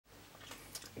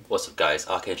What's up guys,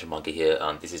 Manga here,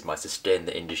 and this is my Sustain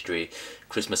the Industry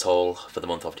Christmas haul for the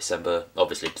month of December.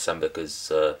 Obviously December because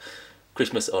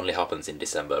Christmas only happens in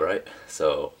December, right?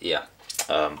 So yeah,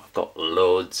 I've got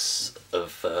loads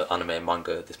of anime and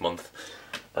manga this month.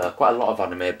 Quite a lot of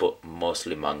anime, but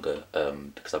mostly manga,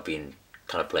 because I've been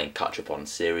kind of playing catch up on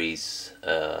series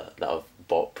that I've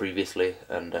bought previously,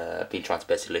 and been trying to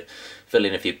basically fill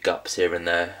in a few gaps here and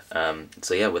there.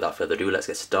 So yeah, without further ado, let's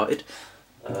get started.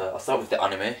 I'll start with the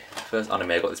anime. First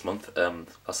anime I got this month,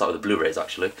 I'll start with the Blu-rays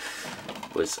actually,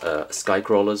 was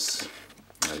Skycrawlers.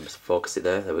 Just focus it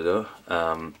there we go.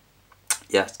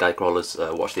 Yeah,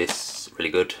 Skycrawlers, watch this,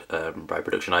 really good, by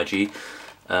Production IG.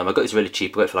 I got this really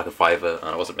cheap, I got it for like a £5,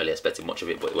 and I wasn't really expecting much of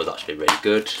it, but it was actually really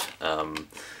good.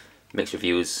 Mixed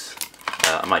reviews,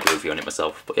 I might do a review on it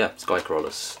myself, but yeah,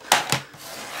 Skycrawlers.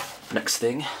 Next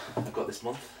thing I got this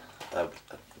month, a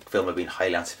film I've been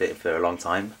highly anticipating for a long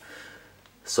time,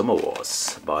 Summer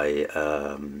Wars by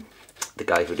the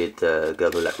guy who did The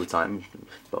Girl Who Left Through Time.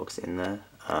 Focus it in there.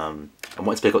 I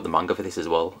wanted to pick up the manga for this as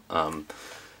well.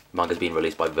 Manga's been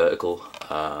released by Vertical.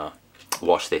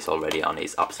 Watched this already and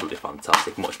it's absolutely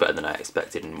fantastic. Much better than I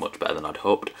expected and much better than I'd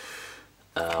hoped.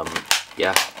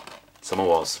 Yeah, Summer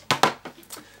Wars.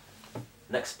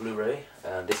 Next Blu-ray,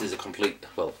 and this is a complete,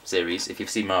 well, series. If you've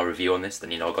seen my review on this,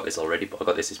 then you know I got this already, but I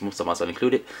got this month, so I might as well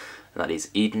include it. And that is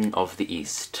Eden of the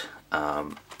East.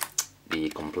 The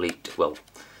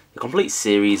complete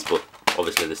series, but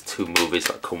obviously there's 2 movies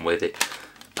that come with it,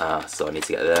 so I need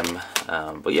to get them.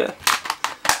 But yeah,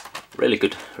 really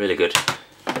good, really good.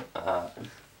 And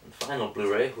final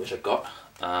Blu-ray which I got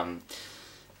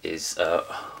is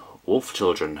Wolf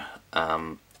Children,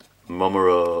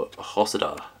 Momoro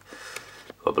Hosoda,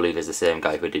 who I believe is the same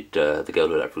guy who did The Girl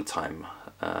Who Left Through Time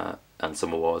and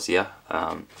Summer Wars. Yeah,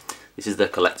 this is the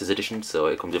collector's edition, so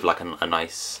it comes with like a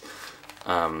nice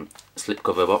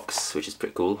slipcover box, which is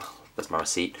pretty cool. That's my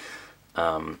receipt.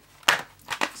 So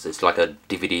it's like a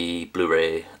DVD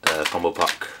Blu-ray combo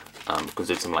pack. Comes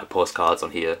with some like postcards on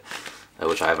here,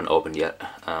 which I haven't opened yet.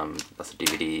 That's a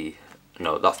DVD.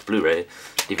 No, that's the Blu-ray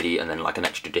DVD, and then like an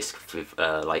extra disc with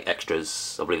like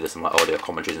extras. I believe there's some like audio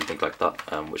commentaries and things like that,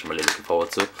 which I'm really looking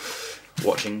forward to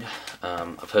watching.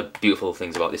 I've heard beautiful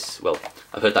things about this. Well,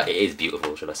 I've heard that it is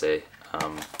beautiful, should I say.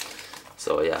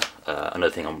 So yeah,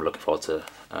 another thing I'm looking forward to,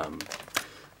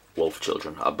 Wolf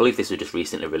Children. I believe this was just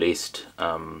recently released.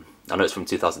 I know it's from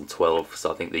 2012,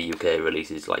 so I think the UK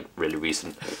release is like really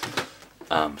recent.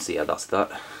 So yeah, that's that.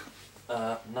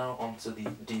 Now on to the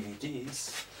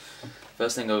DVDs.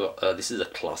 First thing I got, this is a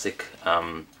classic.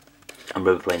 I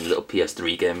remember playing a little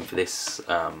PS3 game for this,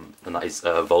 and that is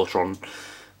Voltron,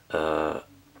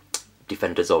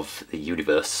 Defenders of the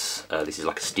Universe. This is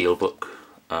like a steelbook.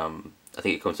 I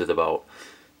think it comes with about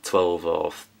 12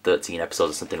 or 13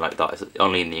 episodes or something like that. It's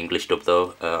only in the English dub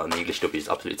though, and the English dub is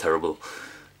absolutely terrible.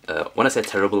 When I say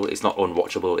terrible, it's not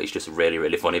unwatchable, it's just really,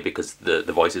 really funny because the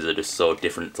voices are just so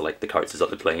different to like the characters that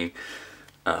they're playing.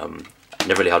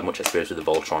 Never really had much experience with the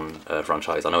Voltron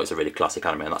franchise. I know it's a really classic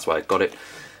anime and that's why I got it.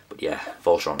 But yeah,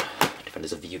 Voltron,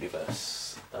 Defenders of the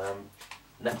Universe.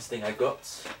 Next thing I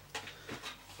got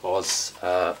was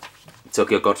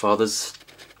Tokyo Godfathers.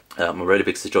 I'm a really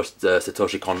big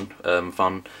Satoshi Kon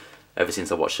fan. Ever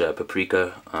since I watched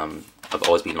Paprika, I've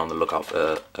always been on the lookout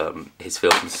for his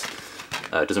films.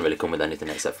 It doesn't really come with anything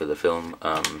except for the film.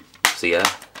 So yeah,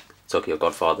 Tokyo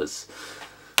Godfathers.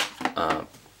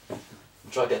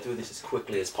 Try to get through this as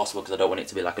quickly as possible because I don't want it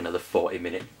to be like another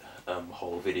 40-minute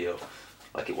whole video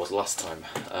like it was last time.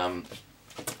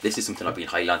 This is something I've been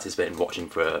highly anticipating watching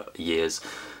for years.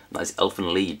 And that is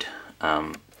Elfen Lied,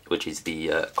 which is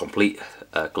the complete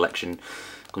collection.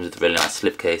 Comes with a really nice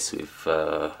slipcase with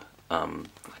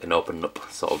like an opened up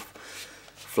sort of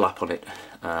flap on it.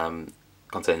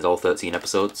 Contains all 13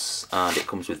 episodes, and it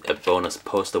comes with a bonus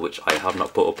poster which I have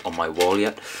not put up on my wall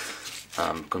yet.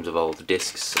 Comes with all the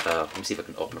discs. Let me see if I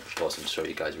can open up the poster and show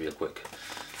you guys real quick.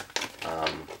 I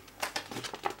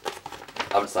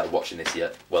haven't started watching this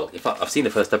yet. Well, in fact, I've seen the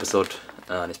first episode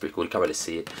and it's pretty cool. You can't really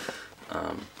see it.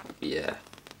 Yeah,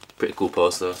 pretty cool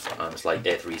poster. It's like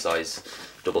A3 size,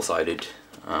 double-sided.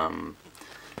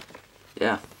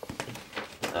 Yeah.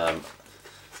 I'm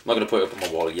not going to put it up on my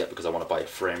wall yet because I want to buy a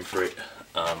frame for it.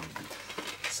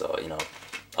 So, you know,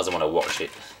 as I want to watch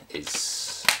it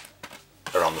is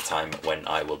around the time when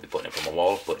I will be putting it on my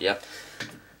wall. But yeah,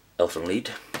 Elfen Lied.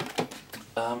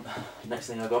 Next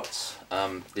thing I got,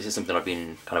 this is something I've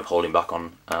been kind of holding back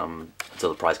on until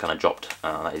the price kind of dropped.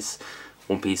 That is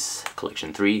One Piece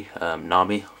Collection 3,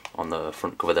 Nami on the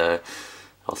front cover there,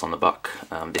 also on the back.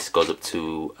 This goes up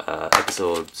to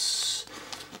episodes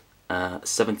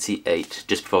 78,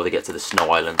 just before they get to the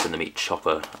Snow Islands and they meet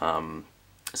Chopper.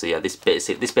 So yeah, this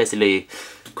basically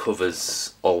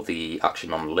covers all the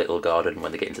action on Little Garden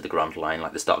when they get into the Grand Line,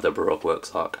 like the start of the Baroque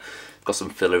Works arc. Got some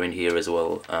filler in here as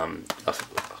well. I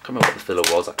can't remember what the filler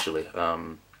was actually.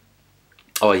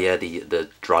 Oh yeah, the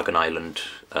Dragon Island.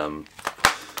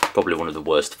 Probably one of the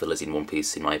worst fillers in One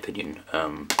Piece in my opinion.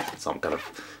 So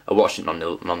I watched it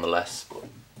nonetheless, but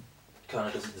kind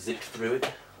of doesn't zip through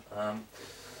it.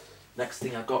 Next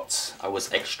thing I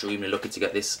was extremely lucky to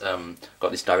get this.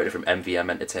 Got this directly from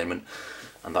MVM Entertainment,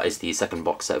 and that is the second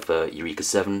box set for Eureka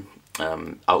 7.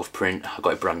 Out of print, I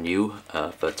got it brand new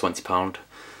for £20.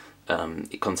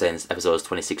 It contains episodes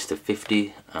 26 to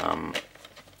 50.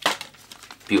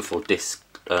 Beautiful disc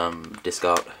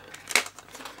art,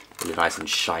 really nice and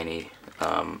shiny.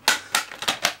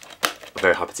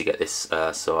 Very happy to get this,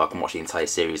 so I can watch the entire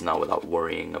series now without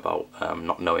worrying about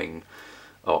not knowing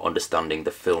or understanding the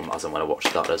film as and when I watch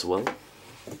that as well.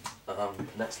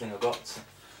 Next thing I got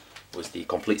was the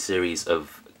complete series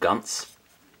of Gantz.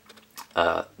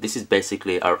 This is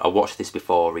basically, I watched this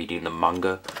before reading the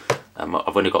manga.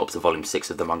 I've only got up to volume 6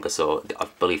 of the manga, so I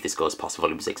believe this goes past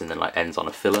volume 6 and then like ends on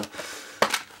a filler,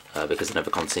 because I never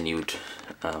continued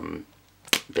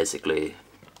basically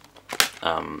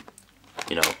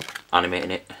you know,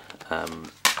 animating it.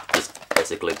 Just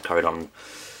basically carried on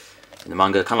in the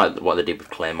manga, kind of like what they did with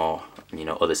Claymore and, you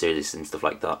know, other series and stuff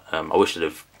like that. I wish they'd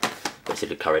have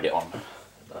basically carried it on,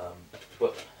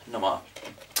 but no matter.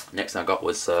 Next thing I got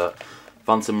was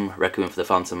Phantom, Requiem for the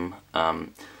Phantom.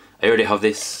 I already have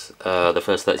this, the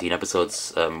first 13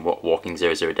 episodes, what Walking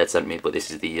 00 Dead sent me, but this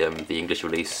is the English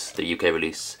release, the UK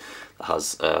release, that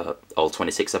has all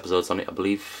 26 episodes on it, I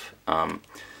believe.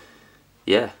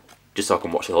 Yeah, just so I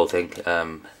can watch the whole thing.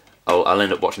 I'll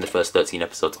end up watching the first 13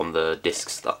 episodes on the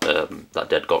discs that that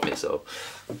Dead got me, so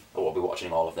I will be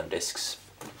watching all of them discs.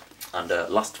 And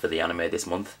last for the anime this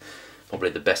month,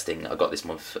 probably the best thing I got this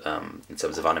month in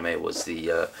terms of anime was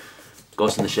the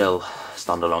Ghost in the Shell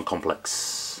standalone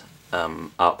complex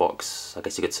art box, I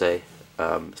guess you could say.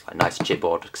 It's like a nice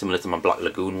chipboard, similar to my Black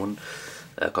Lagoon one.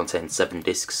 Contains 7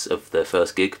 discs of the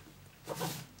first gig.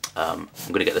 I'm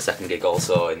going to get the second gig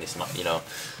also in this, you know,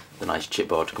 the nice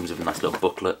chipboard. Comes with a nice little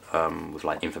booklet with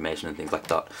like information and things like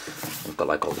that. We've got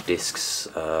like all the discs,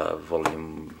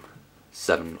 volume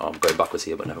 7, oh, I'm going backwards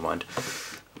here but never mind.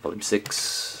 Volume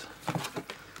 6,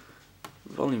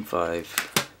 volume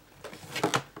 5,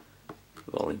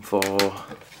 volume 4,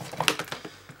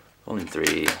 volume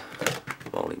 3,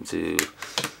 volume 2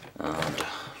 and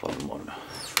volume 1.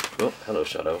 Oh, hello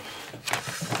Shadow.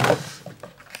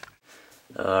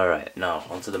 Alright, now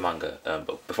onto the manga,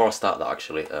 but before I start that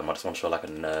actually, I just want to show like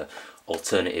an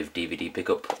alternative DVD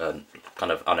pickup,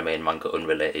 kind of anime and manga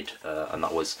unrelated, and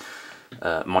that was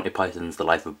Monty Python's The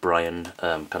Life of Brian,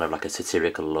 kind of like a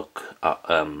satirical look at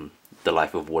the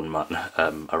life of one man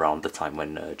around the time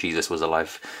when Jesus was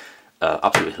alive.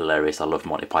 Absolutely hilarious, I love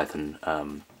Monty Python.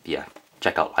 Yeah,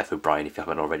 check out Life of Brian if you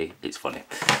haven't already, it's funny.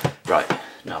 Right,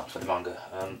 now for the manga.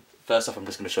 First off, I'm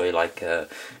just going to show you like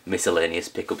miscellaneous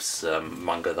pickups,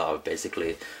 manga that I've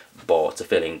basically bought to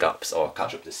fill in gaps or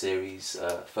catch up the series.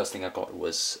 First thing I got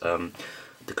was the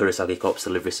Kurosagi Corpse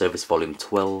Delivery Service Volume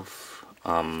 12.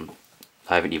 I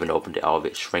haven't even opened it out of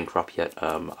its shrink wrap yet.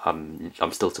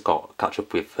 I'm still to catch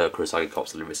up with Kurosagi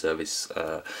Corpse Delivery Service.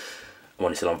 I'm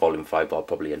only still on Volume 5, but I'll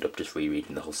probably end up just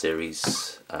rereading the whole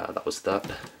series. That was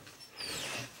that.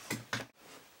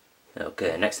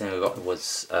 Okay, next thing I got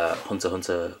was Hunter x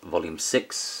Hunter Volume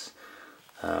 6.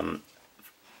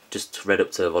 Just read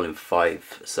up to Volume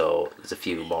 5, so there's a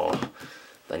few more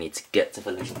that I need to get to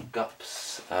fill in some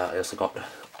gaps. I also got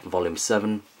Volume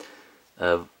 7.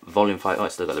 Volume 5, oh I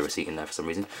still got the receipt in there for some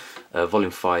reason. Volume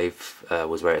 5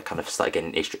 was where it kind of started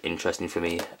getting interesting for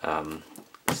me.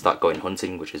 Start going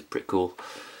hunting, which is pretty cool.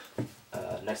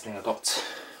 Next thing I got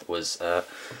was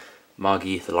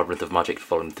Magi, The Labyrinth of Magic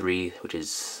Volume 3, which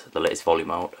is the latest volume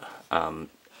out.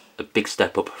 A big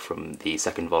step up from the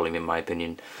second volume in my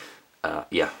opinion.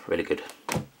 Yeah, really good.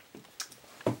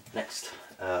 Next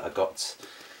I got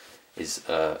is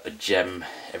a gem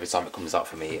every time it comes out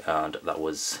for me, and that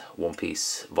was One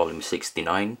Piece Volume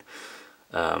 69.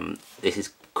 This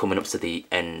is coming up to the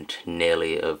end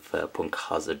nearly of Punk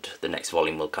Hazard. The next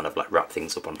volume will kind of like wrap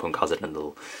things up on Punk Hazard and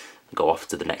they'll go off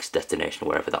to the next destination,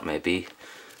 wherever that may be.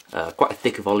 Quite a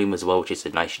thick volume as well, which is a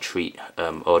nice treat.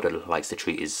 Oda likes to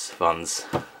treat his fans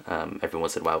every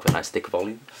once in a while with a nice thick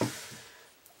volume.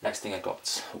 Next thing I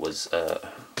got was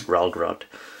Ralgrad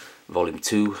Volume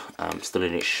 2. Still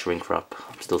in its shrink wrap,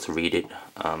 I'm still to read it.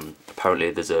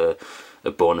 Apparently there's a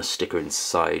bonus sticker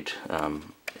inside.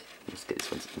 Let's get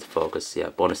this one into focus. Yeah,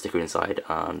 bonus sticker inside,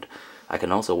 and I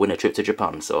can also win a trip to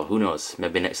Japan. So who knows?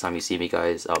 Maybe next time you see me,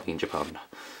 guys, I'll be in Japan,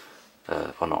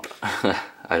 or not.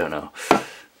 I don't know.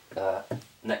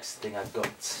 Next thing I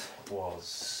got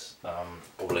was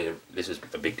probably this was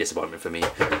a big disappointment for me.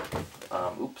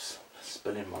 Oops,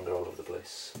 spilling manga all over the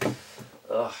place.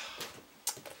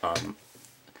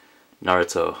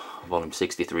 Naruto volume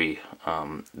 63,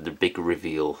 the big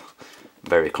reveal,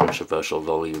 very controversial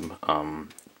volume.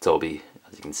 Toby,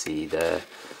 as you can see there,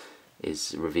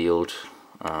 is revealed.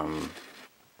 You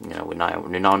know, we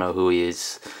now know who he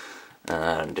is,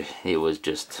 and it was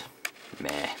just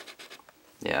meh.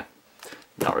 Yeah,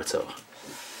 Naruto.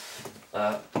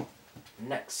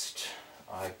 Next,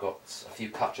 I got a few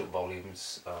catch-up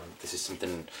volumes. This is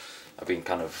something I've been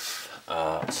kind of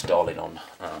stalling on.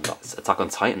 That's Attack on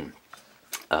Titan.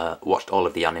 Watched all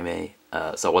of the anime,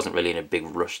 so I wasn't really in a big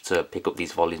rush to pick up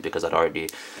these volumes because I'd already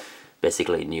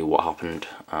basically knew what happened.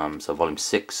 So volume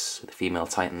 6, the female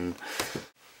Titan.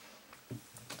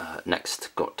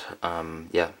 Next got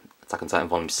yeah, Attack on Titan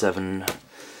volume 7,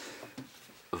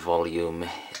 volume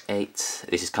 8.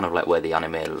 This is kind of like where the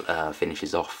anime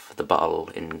finishes off, the battle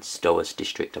in Stoa's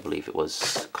district, I believe it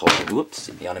was called. Whoops,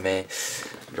 in the anime,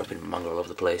 dropping manga all over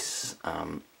the place.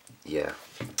 Yeah,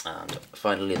 and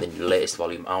finally the latest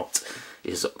volume out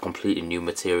is completely new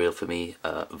material for me.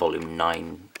 Volume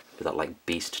 9, that like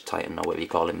Beast Titan, or whatever you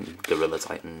call him, Gorilla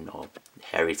Titan or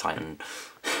Hairy Titan,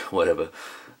 whatever.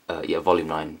 Yeah, volume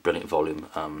 9, brilliant volume.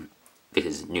 This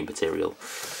is new material.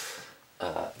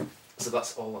 So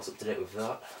that's all that's up to date with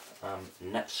that.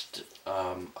 Next,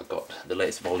 I got the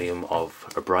latest volume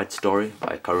of A Bride Story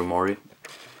by Karamori.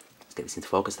 Let's get this into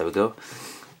focus, there we go.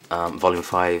 Volume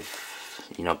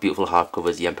 5, you know, beautiful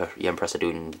hardcovers. The Empress are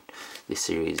doing this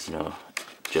series, you know,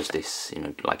 justice, you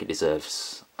know, like it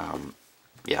deserves.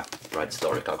 Yeah, Bride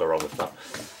Story, can't go wrong with that.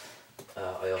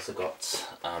 I also got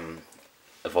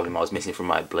a volume I was missing from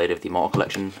my Blade of the Immortal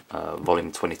collection,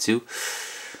 volume 22,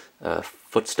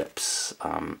 Footsteps.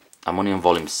 I'm only on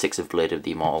volume 6 of Blade of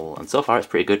the Immortal, and so far it's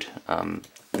pretty good.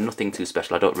 Nothing too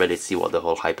special. I don't really see what the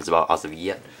whole hype is about as of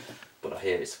yet, but I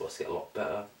hear it's supposed to get a lot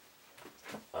better.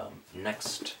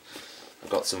 Next, I've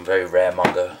got some very rare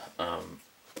manga.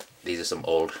 These are some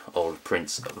old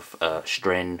prints of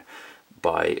Strain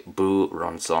by Bu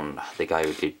Ronson, the guy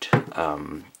who did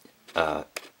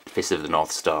Fist of the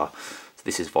North Star. So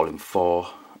this is volume 4.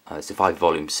 It's a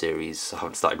 5-volume series. I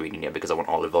haven't started reading it because I want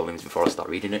all the volumes before I start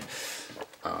reading it.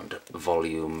 And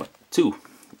volume 2.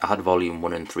 I had volume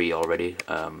 1 and 3 already,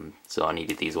 so I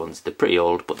needed these ones. They're pretty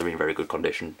old, but they're in very good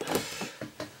condition.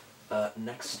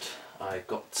 Next, I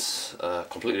got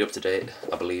completely up to date,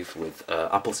 I believe, with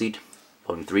Appleseed,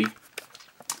 volume 3,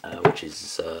 which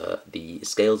is the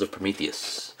Scales of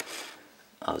Prometheus,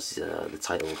 as the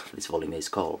title of this volume is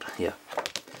called. Yeah.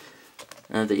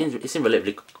 It's in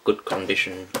relatively good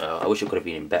condition. I wish it could have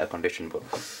been in better condition, but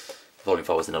volume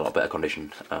 4 was in a lot better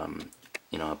condition.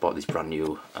 You know, I bought this brand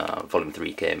new. Volume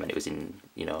 3 came and it was in,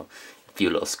 you know, a few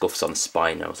little scuffs on the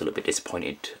spine. I was a little bit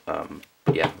disappointed.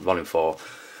 But yeah, volume 4.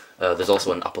 There's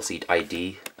also an Appleseed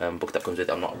ID book that comes with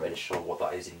it. I'm not really sure what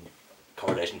that is in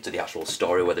correlation to the actual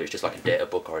story, whether it's just like a data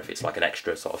book or if it's like an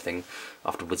extra sort of thing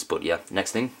afterwards. But yeah,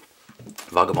 next thing,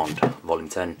 Vagabond, volume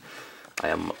 10. I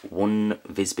am one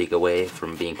Visbig away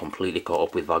from being completely caught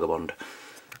up with Vagabond.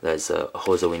 There's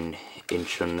Hozoin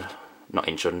Inchun, not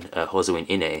Inchun, Hozoin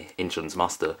Ine, Inchun's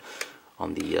master,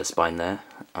 on the spine there.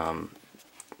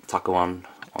 Takuan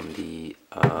on the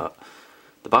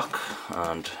back,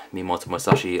 and Mimoto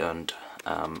Musashi and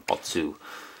Otsu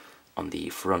on the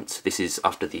front. This is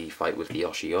after the fight with the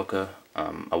Yoshioka.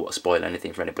 I won't spoil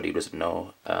anything for anybody who doesn't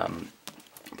know.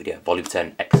 But yeah, volume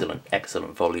 10,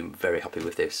 excellent volume. Very happy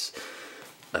with this.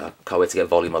 Can't wait to get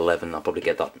volume 11. I'll probably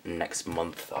get that next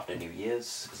month after New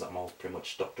Year's, because I'm all pretty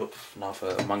much stocked up now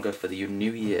for manga for the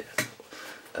new year.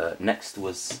 Next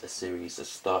was a series that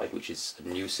started, which is a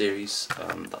new series.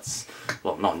 That's,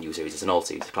 well, not a new series, it's an old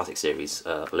series, a classic series,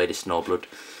 Lady Snowblood.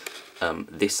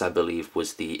 This, I believe,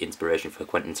 was the inspiration for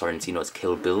Quentin Tarantino's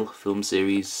Kill Bill film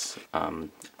series.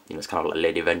 You know, it's kind of like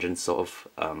Lady Vengeance, sort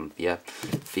of. Yeah,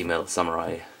 female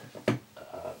samurai.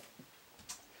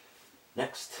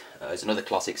 Next is another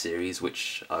classic series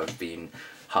which I've been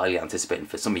highly anticipating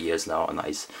for some years now, and that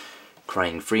is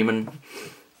Crying Freeman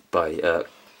by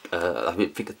I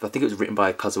think it was written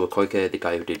by Kazuo Koike, the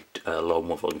guy who did Lone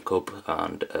Wolf and Cub,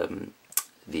 and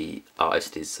the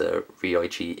artist is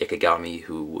Ryoichi Ikegami,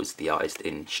 who was the artist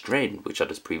in Strain, which I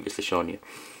just previously shown you.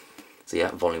 So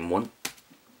yeah, volume 1.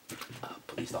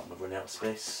 Please don't run out of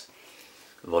space.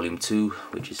 Volume 2,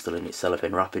 which is still in its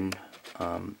cellophane wrapping.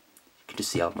 You can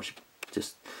just see how much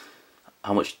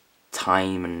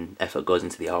time and effort goes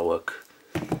into the artwork.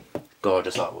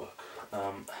 Gorgeous artwork.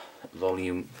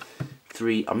 Volume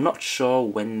 3. I'm not sure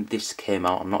when this came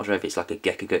out. I'm not sure if it's like a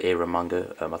Gekiga era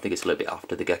manga. I think it's a little bit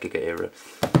after the Gekiga era.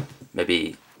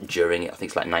 Maybe during it. I think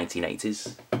it's like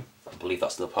 1980s. I believe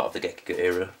that's still part of the Gekiga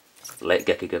era. Late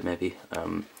Gekiga maybe.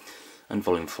 And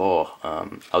volume 4. I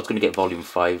was going to get volume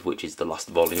 5, which is the last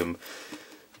volume,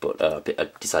 but I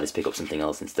decided to pick up something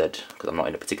else instead, because I'm not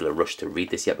in a particular rush to read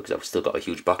this yet, because I've still got a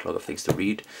huge backlog of things to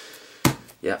read.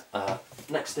 Yeah,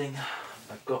 next thing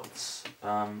I've got,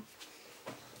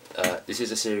 this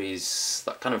is a series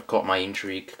that kind of caught my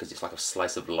intrigue, because it's like a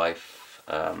slice of life,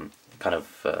 kind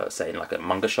of set in like a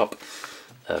manga shop.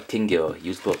 Kingyo,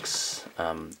 used books,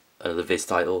 the Viz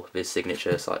title, Viz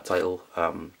signature title.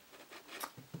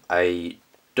 I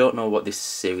don't know what this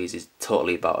series is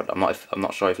totally about. I'm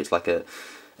not sure if it's like a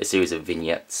series of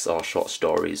vignettes or short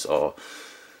stories, or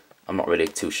I'm not really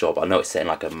too sure. But I know it's set in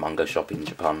like a manga shop in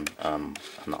Japan, and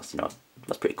that's, you know,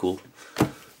 that's pretty cool.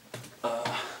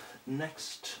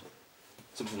 Next,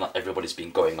 something that everybody's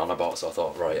been going on about, so I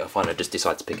thought, right, I finally just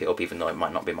decided to pick it up, even though it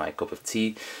might not be my cup of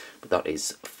tea. But that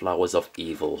is Flowers of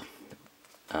Evil.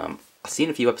 I've seen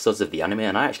a few episodes of the anime,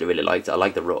 and I actually really liked it. I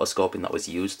like the rotoscoping that was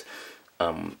used.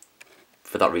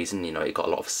 For that reason, you know, it got a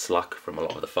lot of slack from a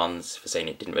lot of the fans for saying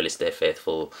it didn't really stay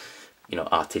faithful, you know,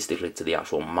 artistically to the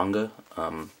actual manga.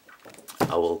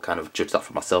 I will kind of judge that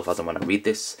for myself as and when I read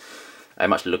this.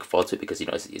 I'm actually looking forward to it because, you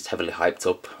know, it's heavily hyped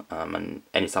up, and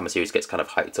anytime a series gets kind of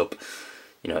hyped up,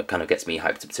 you know, it kind of gets me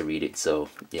hyped up to read it. So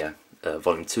yeah,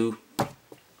 volume 2,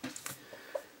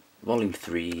 volume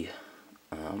 3,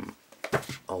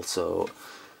 also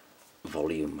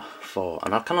volume 4,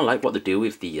 and I kind of like what they do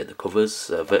with the covers.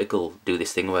 Vertical do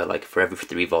this thing where, like, for every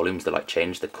 3 volumes they like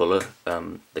change the color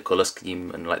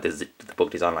scheme, and like there's the book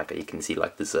design, like you can see,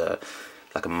 like there's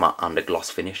like a matte and a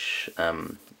gloss finish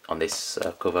on this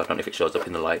cover. I don't know if it shows up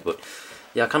in the light, but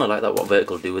yeah, I kind of like that, what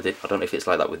Vertical do with it. I don't know if it's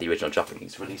like that with the original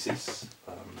Japanese releases.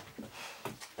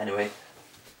 Anyway,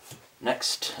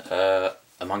 next, a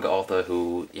manga author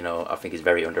who, you know, I think is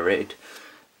very underrated,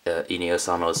 Inio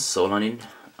Sano's Solanin.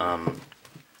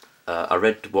 I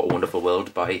read What a Wonderful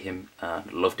World by him,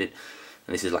 loved it,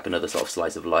 and this is like another sort of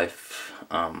slice of life.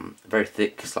 Very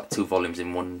thick, it's like 2 volumes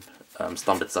in one,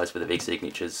 standard size for the big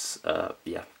signatures.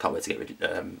 Yeah, can't wait to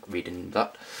get reading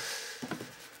that.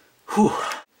 Whew.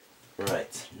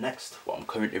 Right, next, what I'm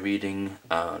currently reading,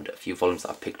 and a few volumes that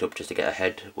I've picked up just to get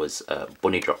ahead, was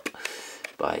Bunny Drop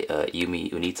by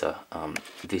Yumi Unita.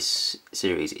 This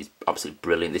series is absolutely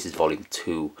brilliant. This is volume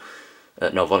 2.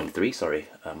 No, volume 3, sorry.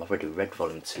 I've already read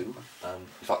volume 2. In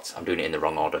fact, I'm doing it in the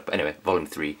wrong order. But anyway, volume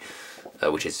 3,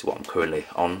 which is what I'm currently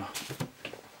on.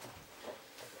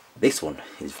 This one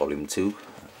is volume 2.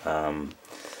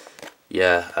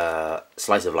 Yeah,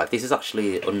 Slice of Life. This is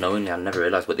actually, unknowingly, I never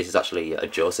realised, but this is actually a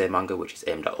josei manga, which is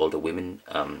aimed at older women.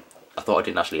 I thought I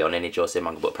didn't actually own any josei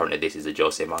manga, but apparently this is a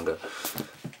josei manga.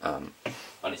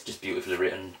 And it's just beautifully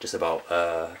written, just about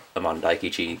a man,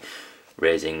 Daikichi,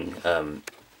 raising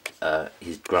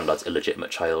his granddad's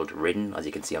illegitimate child, Rin, as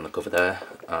you can see on the cover there.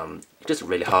 Just a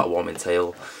really heartwarming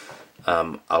tale.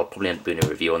 I'll probably end up doing a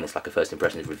review on this, like a first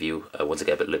impressions review, once I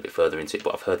get a little bit further into it,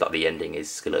 but I've heard that the ending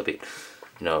is a little bit,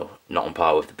 you know, not on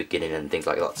par with the beginning and things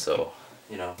like that, so,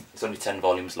 you know, it's only 10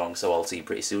 volumes long, so I'll see you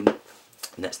pretty soon.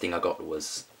 Next thing I got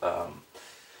was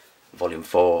volume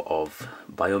 4 of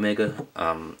Biomega.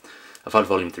 I've had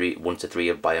volume 1 to 3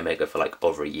 of Biomega for like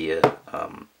over a year,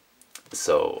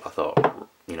 so I thought,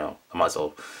 you know, I might as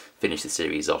well finish the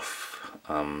series off,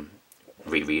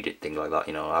 reread it, things like that.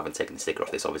 You know, I haven't taken the sticker off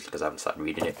this obviously because I haven't started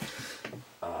reading it.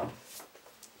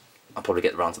 I'll probably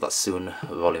get around to that soon,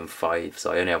 volume 5,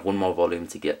 so I only have 1 more volume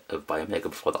to get of Biomega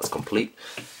before that's complete.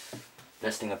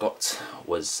 Next thing I got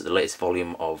was the latest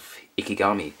volume of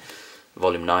Ikigami,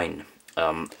 volume 9.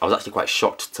 I was actually quite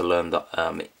shocked to learn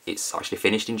that it's actually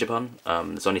finished in Japan.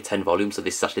 There's only 10 volumes, so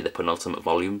this is actually the penultimate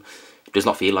volume. It does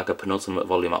not feel like a penultimate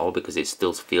volume at all because it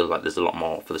still feels like there's a lot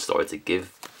more for the story to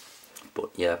give. But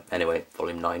yeah, anyway,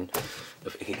 volume 9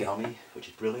 of Ikigami, which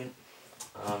is brilliant.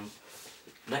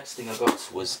 Next thing I got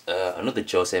was another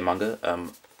josei manga,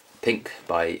 Pink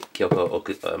by Kyoko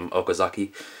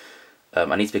Okazaki.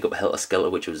 I need to pick up Helter Skelter,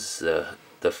 which was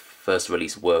the first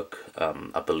release work,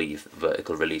 I believe,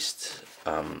 Vertical released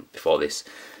before this.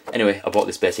 Anyway, I bought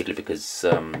this basically because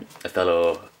a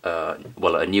fellow,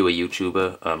 well, a newer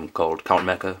YouTuber called Count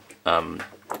Mecha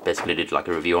basically did like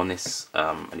a review on this,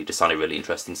 and it just sounded really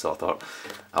interesting, so I thought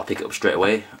I'll pick it up straight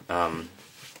away.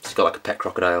 It's got like a pet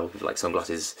crocodile with like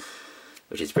sunglasses,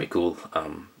 which is pretty cool.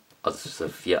 As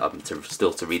of, yeah, I'm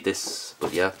still to read this,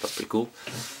 but yeah, that's pretty cool.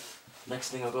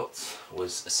 Next thing I got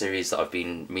was a series that I've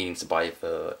been meaning to buy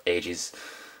for ages.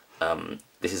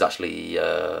 This is actually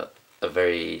a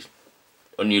very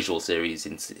unusual series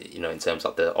in in terms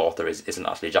of the author isn't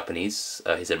actually Japanese.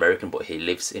 He's American, but he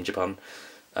lives in Japan.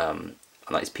 And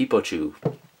that is Pipochu,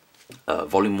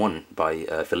 Volume 1 by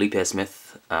Felipe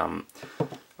Smith.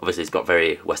 Obviously, he's got a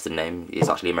very Western name. He's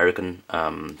actually American,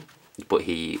 but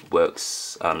he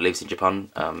works and lives in Japan.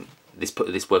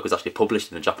 This work was actually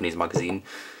published in a Japanese magazine,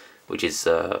 which is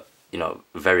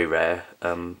very rare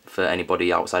for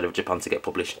anybody outside of Japan to get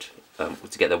published,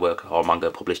 to get their work or manga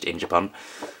published in Japan.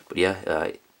 But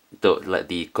yeah, don't let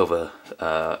the cover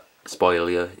spoil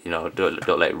you. Don't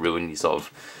let it ruin your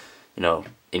sort of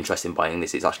interest in buying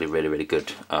this. It's actually really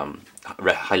good.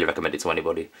 Highly recommend it to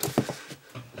anybody.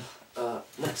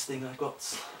 Next thing I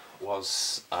got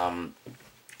was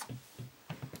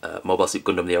Mobile Suit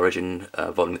Gundam: The Origin,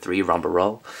 Volume 3,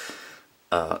 Rambaral.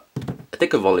 A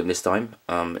thicker volume this time.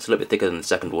 It's a little bit thicker than the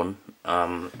second one.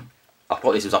 I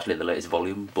thought this was actually the latest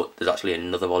volume, but there's actually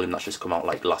another volume that's just come out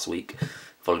like last week,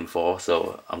 Volume 4,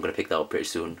 so I'm going to pick that up pretty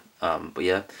soon. But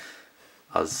yeah,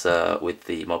 as with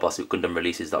the Mobile Suit Gundam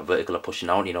releases that Vertical are pushing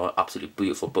out, absolutely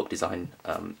beautiful book design.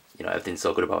 Everything's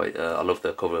so good about it. I love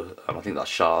the cover. I think that's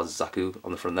Shah's Zaku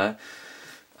on the front there.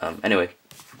 Anyway,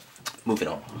 moving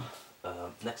on.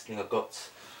 Next thing I got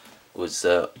was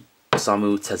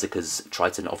Osamu Tezuka's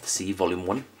Triton of the Sea, Volume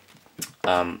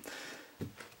 1.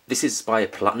 This is by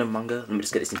Platinum Manga. Let me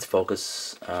just get this into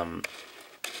focus.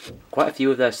 Quite a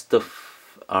few of their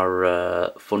stuff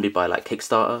are funded by like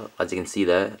Kickstarter, as you can see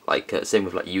there. Like same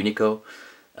with like Unico,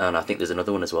 and I think there's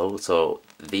another one as well. So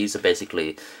these are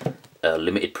basically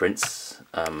limited prints,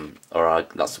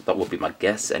 that would be my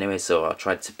guess anyway. So I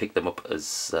tried to pick them up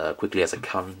as quickly as I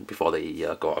can before they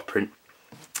go out of print.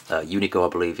 Unico, I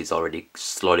believe, is already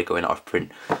slowly going out of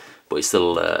print, but it's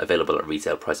still available at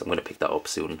retail price. I'm going to pick that up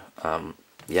soon.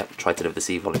 Yeah, Triton of the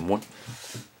Sea, Volume 1.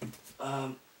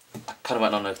 I kind of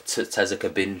went on a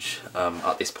Tezuka binge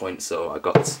at this point, so I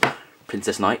got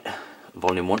Princess Knight,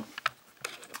 Volume 1.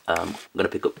 I'm going to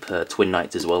pick up Twin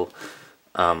Knights as well.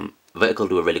 Vertical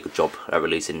do a really good job at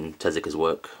releasing Tezuka's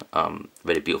work.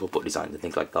 Very beautiful book designs and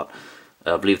things like that.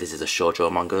 I believe this is a shoujo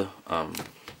manga.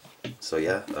 So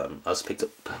yeah, I just picked up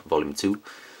Volume 2.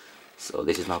 So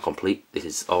this is now complete. This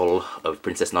is all of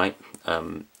Princess Knight,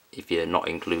 if you're not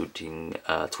including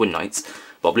Twin Knights.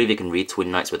 But I believe you can read Twin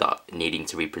Knights without needing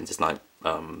to read Princess Knight,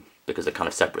 because they're kind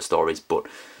of separate stories, but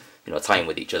tying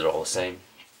with each other all the same.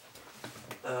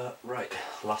 Right,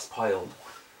 last pile.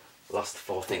 Last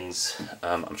 4 things.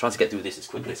 I'm trying to get through this as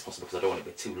quickly as possible because I don't want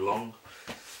it to be too long.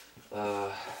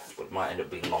 But it might end up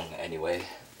being long anyway.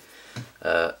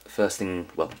 First thing,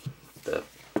 well,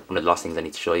 one of the last things I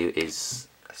need to show you is,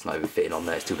 it's not even fitting on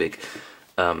there, it's too big.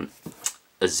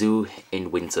 A Zoo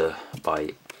in Winter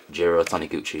by Jiro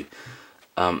Taniguchi.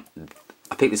 I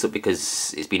picked this up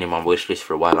because it's been in my wish list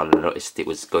for a while and I noticed it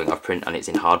was going off print and it's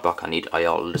in hardback. I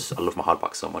love my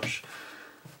hardback so much.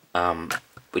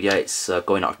 But yeah, it's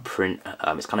going out of print.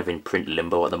 It's kind of in print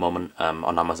limbo at the moment.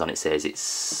 On Amazon it says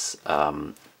it's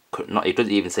it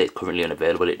doesn't even say it's currently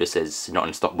unavailable. It just says not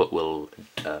in stock but will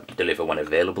deliver when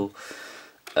available.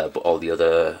 But all the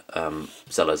other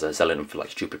sellers are selling them for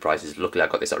like stupid prices. Luckily I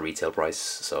got this at retail price,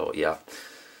 so yeah,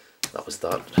 that was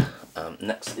that.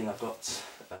 Next thing I got,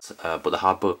 but the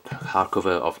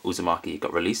hardcover of Uzumaki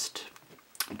got released.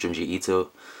 Junji Ito.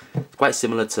 It's quite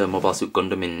similar to Mobile Suit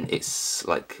Gundam in its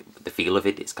like the feel of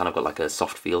it. It's kind of got like a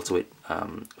soft feel to it.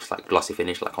 It's like glossy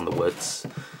finish, like on the words.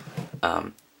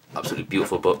 Absolutely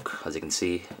beautiful book, as you can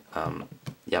see.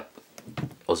 Yep,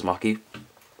 Uzumaki.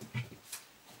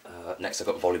 Next I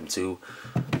got Volume 2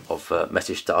 of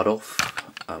Message to Adolf.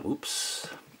 Oops.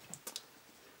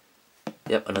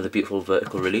 Yep, another beautiful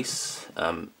vertical release.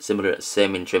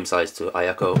 Same in trim size to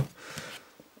Ayako.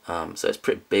 So it's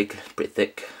pretty big, pretty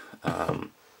thick.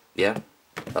 Yeah,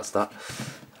 that's that.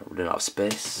 Running out of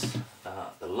space.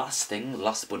 The last thing,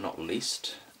 last but not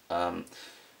least,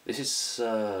 this is,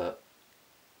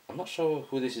 I'm not sure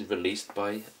who this is released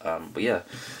by, but yeah,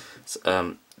 it's,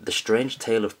 The Strange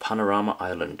Tale of Panorama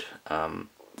Island.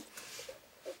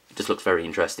 It just looks very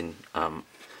interesting.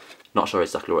 Not sure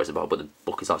exactly what it's about, but the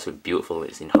book is absolutely beautiful.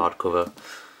 It's in hardcover.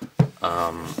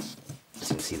 As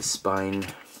you can see, the spine,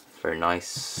 very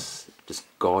nice. Just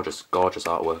gorgeous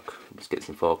artwork. Let's get this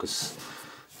in focus.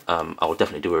 I will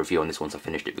definitely do a review on this once I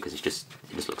finished it because it just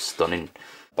looks stunning.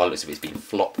 By the looks of it, it's been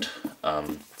flopped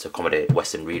to accommodate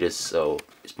Western readers, so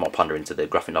it's more pandering to the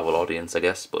graphic novel audience, I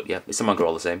guess. But yeah, it's a manga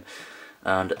all the same.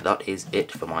 And that is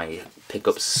it for my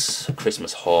pickups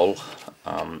Christmas haul.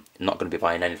 Not going to be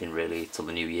buying anything really till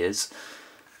the New Year's.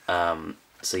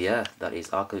 So yeah, that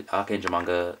is Archangel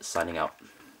Manga signing out.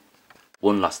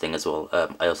 One last thing as well,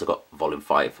 I also got volume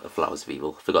 5 of Flowers of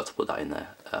Evil. Forgot to put that in there.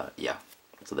 Yeah,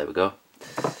 so there we go.